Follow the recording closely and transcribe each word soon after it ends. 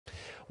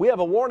We have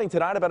a warning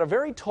tonight about a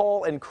very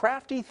tall and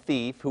crafty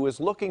thief who is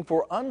looking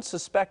for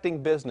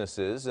unsuspecting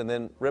businesses and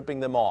then ripping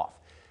them off.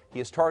 He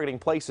is targeting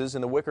places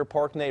in the Wicker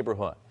Park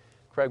neighborhood.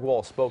 Craig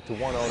Wall spoke to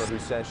one owner who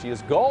says she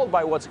is galled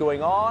by what's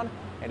going on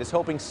and is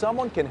hoping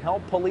someone can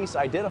help police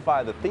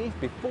identify the thief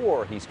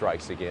before he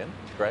strikes again.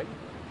 Craig?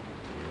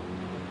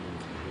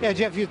 Yeah,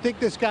 Jeff, you'd think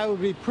this guy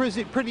would be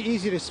pretty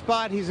easy to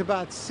spot. He's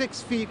about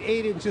 6 feet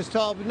 8 inches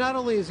tall, but not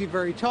only is he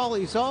very tall,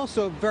 he's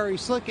also very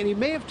slick, and he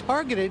may have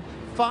targeted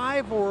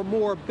 5 or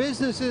more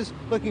businesses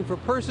looking for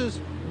purses,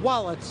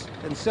 wallets,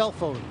 and cell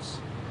phones.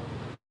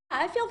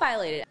 I feel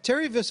violated.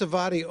 Terry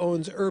Visavati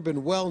owns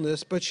Urban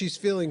Wellness, but she's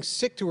feeling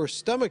sick to her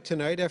stomach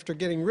tonight after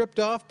getting ripped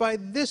off by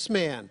this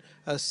man,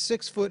 a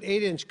 6 foot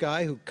 8 inch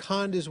guy who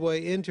conned his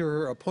way into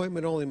her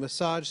appointment-only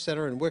massage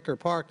center in Wicker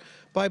Park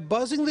by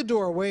buzzing the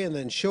doorway and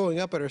then showing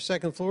up at her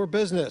second floor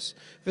business.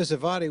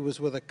 Visavati was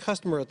with a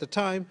customer at the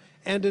time,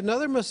 and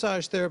another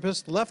massage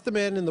therapist left the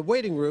man in the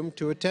waiting room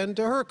to attend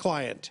to her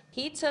client.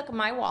 He took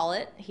my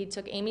wallet, he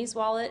took Amy's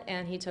wallet,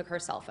 and he took her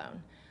cell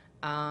phone.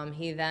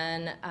 He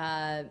then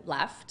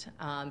left,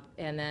 and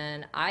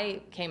then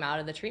I came out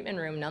of the treatment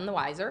room none the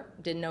wiser.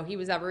 Didn't know he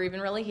was ever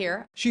even really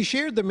here. She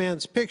shared the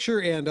man's picture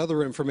and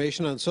other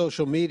information on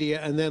social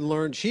media and then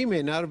learned she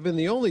may not have been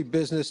the only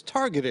business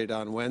targeted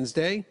on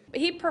Wednesday.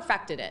 He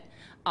perfected it.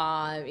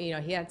 You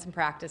know, he had some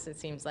practice, it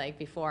seems like,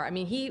 before. I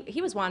mean,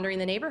 he was wandering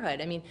the neighborhood.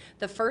 I mean,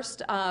 the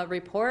first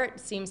report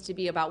seems to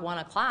be about 1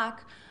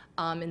 o'clock.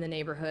 In the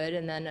neighborhood,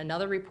 and then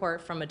another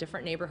report from a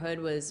different neighborhood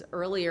was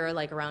earlier,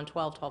 like around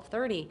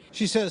 12:30.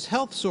 She says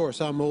Health Source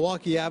on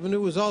Milwaukee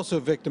Avenue was also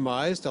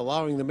victimized,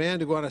 allowing the man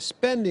to go on a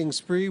spending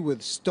spree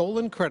with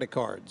stolen credit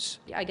cards.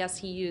 I guess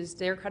he used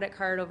their credit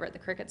card over at the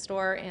Cricket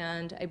store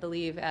and I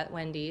believe at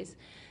Wendy's.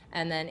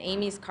 And then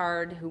Amy's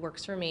card, who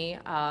works for me,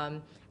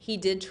 he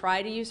did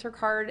try to use her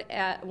card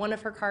at one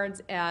of her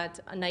cards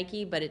at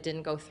Nike, but it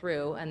didn't go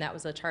through, and that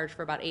was a charge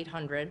for about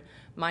 $800.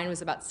 Mine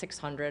was about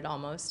 $600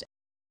 almost.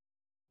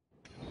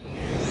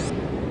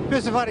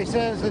 Visavati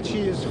says that she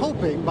is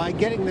hoping by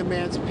getting the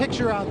man's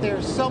picture out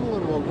there,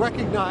 someone will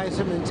recognize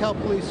him and tell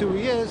police who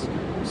he is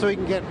so he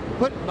can get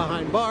put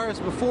behind bars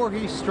before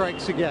he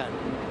strikes again.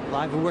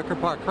 Live in Wicker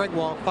Park, Craig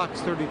Wall, Fox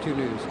 32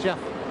 News. Jeff,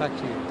 back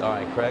to you. All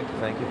right, Craig,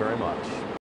 thank you very much.